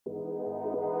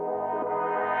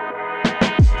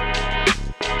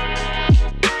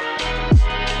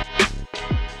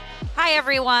Hi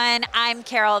everyone, I'm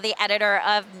Carol, the editor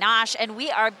of Nosh, and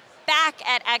we are back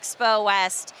at Expo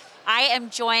West. I am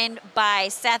joined by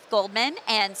Seth Goldman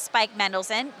and Spike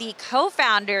Mendelsohn, the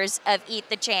co-founders of Eat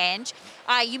the Change.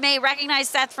 You may recognize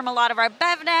Seth from a lot of our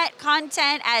BevNet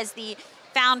content as the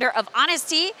founder of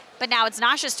Honesty, but now it's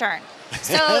Nosh's turn.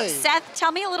 So Hey. Seth,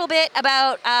 tell me a little bit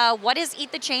about what is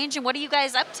Eat the Change and what are you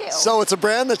guys up to? So it's a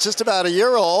brand that's just about a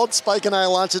year old. Spike and I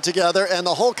launched it together, and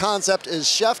the whole concept is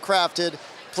chef-crafted,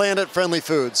 planet-friendly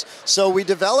foods. So we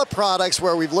develop products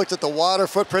where we've looked at the water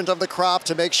footprint of the crop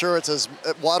to make sure it's as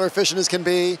water efficient as can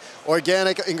be,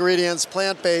 organic ingredients,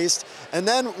 plant-based, and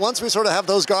then once we sort of have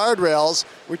those guardrails,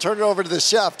 we turn it over to the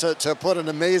chef to put an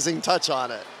amazing touch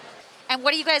on it. And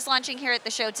what are you guys launching here at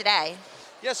the show today?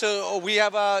 Yeah, so we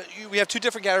have two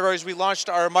different categories. We launched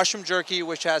our mushroom jerky,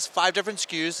 which has 5 different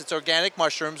SKUs. It's organic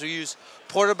mushrooms. We use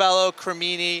portobello,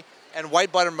 cremini, and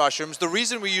white butter mushrooms. The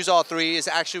reason we use all 3 is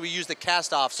actually we use the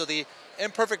cast off. So the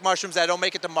imperfect mushrooms that don't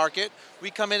make it to market,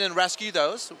 we come in and rescue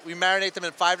those. We marinate them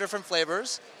in 5 different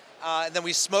flavors. And then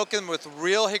we smoke them with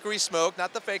real hickory smoke,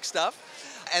 not the fake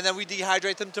stuff. And then we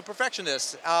dehydrate them to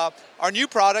perfectionists. Our new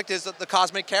product is the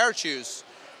Cosmic Carrot Chews.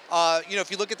 If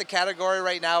you look at the category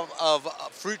right now of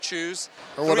fruit chews.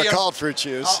 Or what are called fruit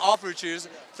chews. All fruit chews.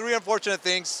 3 unfortunate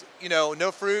things,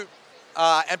 no fruit,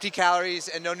 empty calories,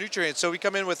 and no nutrients. So we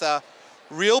come in with a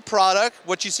real product.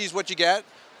 What you see is what you get.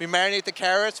 We marinate the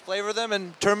carrots, flavor them,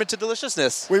 and turn them into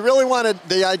deliciousness. We really wanted,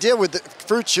 the idea with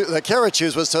the carrot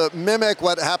chews was to mimic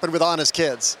what happened with Honest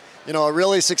Kids. A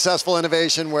really successful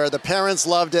innovation where the parents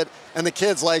loved it and the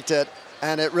kids liked it.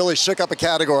 And it really shook up a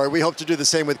category. We hope to do the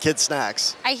same with kids'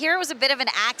 snacks. I hear it was a bit of an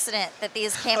accident that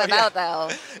these came about, though.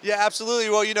 Yeah, absolutely.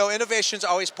 Well, innovation is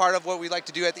always part of what we like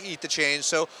to do at the Eat the Change.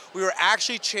 So we were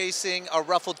actually chasing a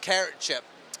ruffled carrot chip.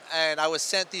 And I was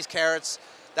sent these carrots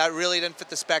that really didn't fit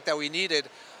the spec that we needed.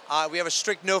 We have a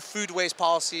strict no food waste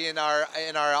policy in our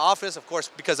office, of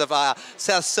course, because of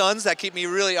Seth's sons that keep me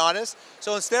really honest.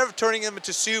 So instead of turning them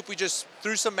into soup, we just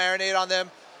threw some marinade on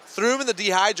them, threw them in the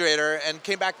dehydrator, and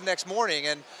came back the next morning.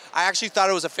 And I actually thought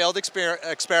it was a failed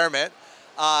experiment.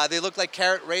 They looked like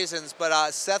carrot raisins,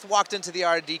 but Seth walked into the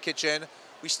R&D kitchen.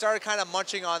 We started kind of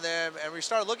munching on them, and we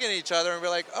started looking at each other, and we're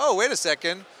like, oh, wait a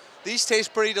second. These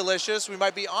taste pretty delicious. We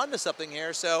might be onto something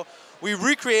here. So we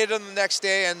recreated them the next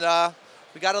day, and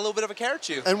we got a little bit of a carrot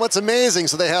chew. And what's amazing,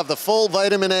 so they have the full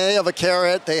vitamin A of a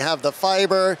carrot, they have the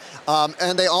fiber,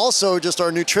 and they also just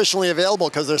are nutritionally available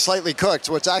because they're slightly cooked,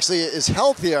 which actually is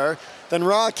healthier than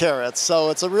raw carrots. So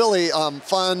it's a really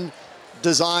fun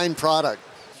design product.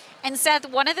 And Seth,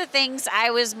 one of the things I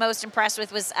was most impressed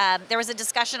with was there was a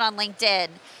discussion on LinkedIn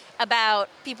about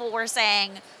people were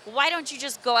saying, why don't you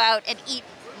just go out and eat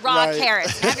raw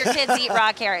carrots, and have your kids eat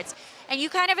raw carrots? And you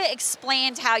kind of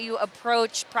explained how you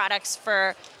approach products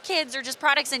for kids or just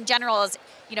products in general as,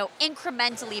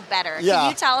 incrementally better. Yeah. Can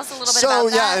you tell us a little bit about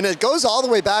that? Yeah, and it goes all the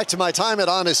way back to my time at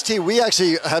Honest Tea. We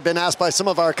actually have been asked by some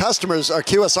of our customers, our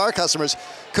QSR customers,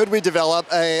 could we develop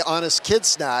a Honest Kid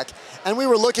snack? And we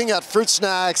were looking at fruit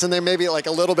snacks, and they may be like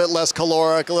a little bit less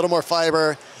caloric, a little more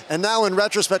fiber. And now in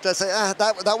retrospect, I say,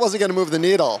 that wasn't going to move the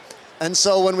needle. And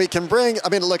so when we can bring,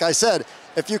 like I said,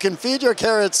 if you can feed your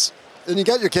carrots and you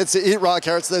get your kids to eat raw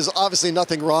carrots, there's obviously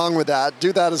nothing wrong with that.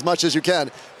 Do that as much as you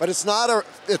can. But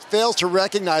it fails to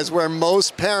recognize where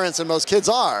most parents and most kids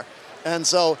are. And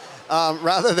so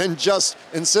rather than just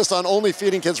insist on only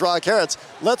feeding kids raw carrots,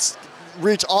 let's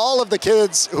reach all of the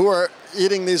kids who are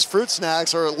eating these fruit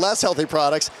snacks or less healthy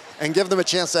products and give them a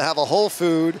chance to have a whole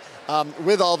food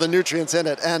with all the nutrients in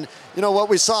it. And what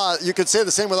we saw, you could say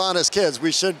the same with Honest Kids.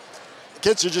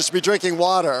 Kids should just be drinking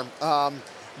water.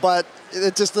 But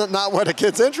it's just not what a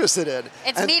kid's interested in.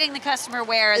 It's meeting the customer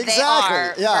where they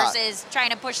are versus trying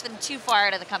to push them too far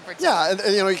out of the comfort zone. Yeah,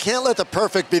 and you can't let the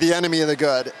perfect be the enemy of the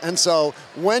good. And so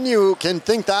when you can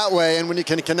think that way and when you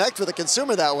can connect with the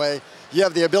consumer that way, you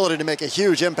have the ability to make a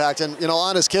huge impact. And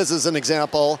Honest Kids, as an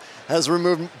example, has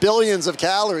removed billions of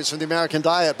calories from the American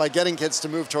diet by getting kids to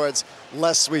move towards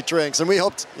less sweet drinks. And we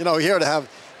hoped, here to have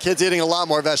kids eating a lot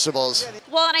more vegetables.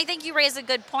 Well, and I think you raise a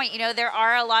good point. There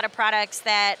are a lot of products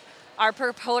that are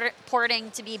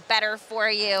purporting to be better for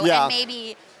you and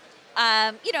maybe,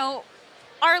 are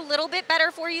a little bit better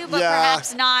for you, but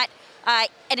perhaps not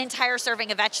an entire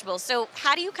serving of vegetables. So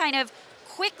how do you kind of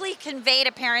quickly convey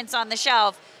to parents on the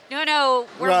shelf, no,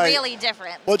 we're really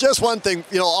different? Well, just one thing,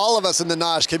 all of us in the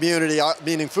Nosh community,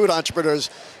 meaning food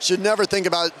entrepreneurs, should never think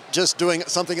about just doing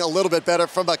something a little bit better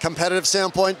from a competitive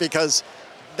standpoint, because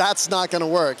that's not going to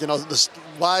work. You know, the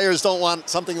buyers don't want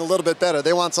something a little bit better.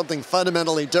 They want something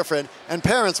fundamentally different, and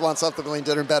parents want something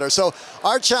different and better. So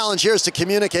our challenge here is to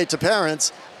communicate to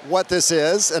parents what this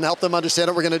is and help them understand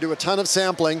it. We're going to do a ton of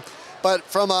sampling. But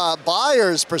from a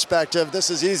buyer's perspective,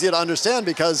 this is easy to understand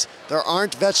because there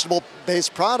aren't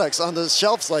vegetable-based products on the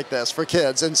shelves like this for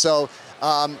kids. And so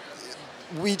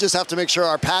we just have to make sure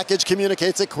our package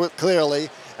communicates it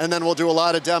clearly, and then we'll do a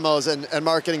lot of demos and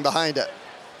marketing behind it.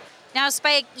 Now,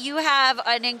 Spike, you have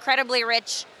an incredibly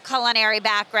rich culinary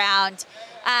background.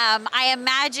 I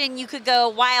imagine you could go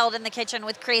wild in the kitchen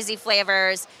with crazy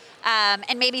flavors.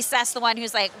 And maybe Seth's the one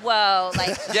who's like, whoa,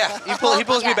 like. Yeah, he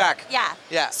pulls me back.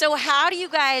 Yeah. So how do you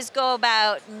guys go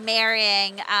about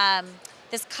marrying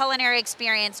this culinary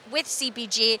experience with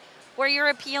CPG, where you're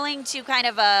appealing to kind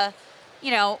of a,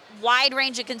 wide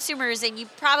range of consumers, and you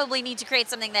probably need to create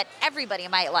something that everybody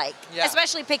might like,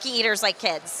 especially picky eaters like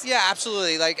kids? Yeah,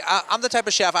 absolutely. Like I'm the type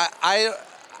of chef, I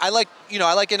like,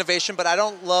 I like innovation, but I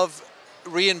don't love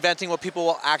reinventing what people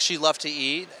will actually love to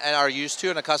eat and are used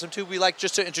to and accustomed to. We like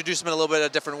just to introduce them in a little bit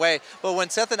of a different way. But when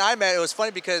Seth and I met, it was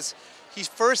funny because he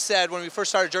first said, when we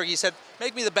first started jerky, he said,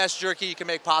 make me the best jerky you can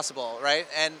make possible, right?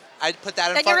 And I put that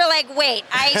in front. Then you were like, wait,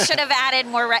 I should have added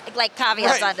more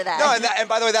caveats onto that. No, and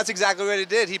by the way, that's exactly what he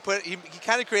did. He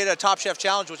kind of created a Top Chef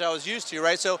challenge, which I was used to,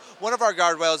 right? So one of our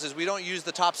guardrails is we don't use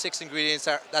the top 6 ingredients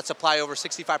that supply over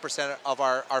 65% of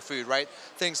our food, right?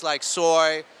 Things like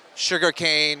soy, sugar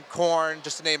cane, corn,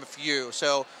 just to name a few.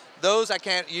 So those I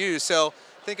can't use. So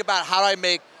think about, how do I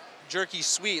make jerky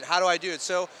sweet? How do I do it?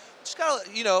 So just gotta,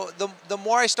 the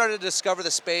more I started to discover the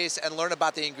space and learn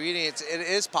about the ingredients, it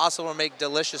is possible to make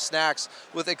delicious snacks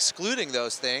with excluding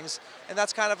those things. And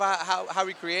that's kind of how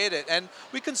we create it. And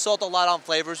we consult a lot on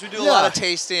flavors. We do a lot of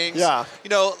tastings. Yeah.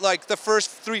 Like the first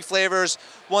 3 flavors,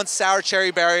 one sour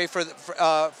cherry berry for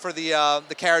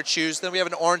the carrot chews. Then we have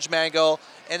an orange mango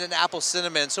and an apple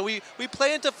cinnamon. So we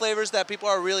play into flavors that people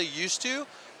are really used to,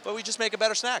 but we just make a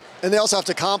better snack. And they also have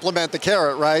to complement the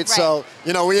carrot, right? So,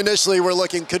 we initially were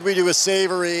looking, could we do a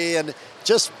savory? And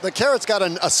just the carrot's got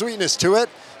a sweetness to it,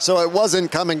 so it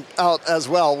wasn't coming out as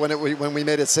well when we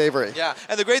made it savory. Yeah,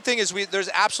 and the great thing is there's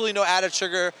absolutely no added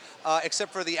sugar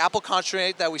except for the apple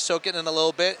concentrate that we soak it in a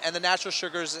little bit, and the natural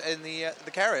sugars in the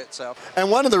carrot. So.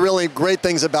 And one of the really great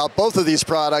things about both of these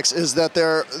products is that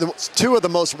they're 2 of the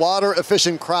most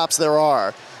water-efficient crops there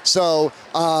are. So,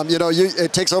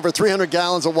 it takes over 300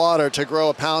 gallons of water to grow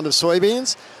a pound of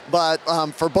soybeans, but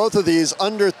for both of these,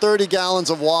 under 30 gallons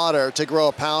of water to grow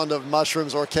a pound of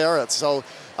mushrooms or carrots. So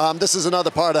this is another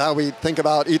part of how we think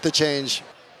about Eat the Change.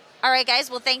 All right,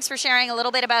 guys. Well, thanks for sharing a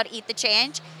little bit about Eat the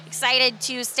Change. Excited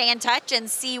to stay in touch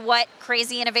and see what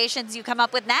crazy innovations you come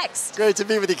up with next. Great to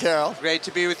be with you, Carol. Great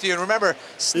to be with you. And remember,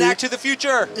 snack to the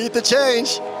future. Eat the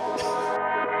change.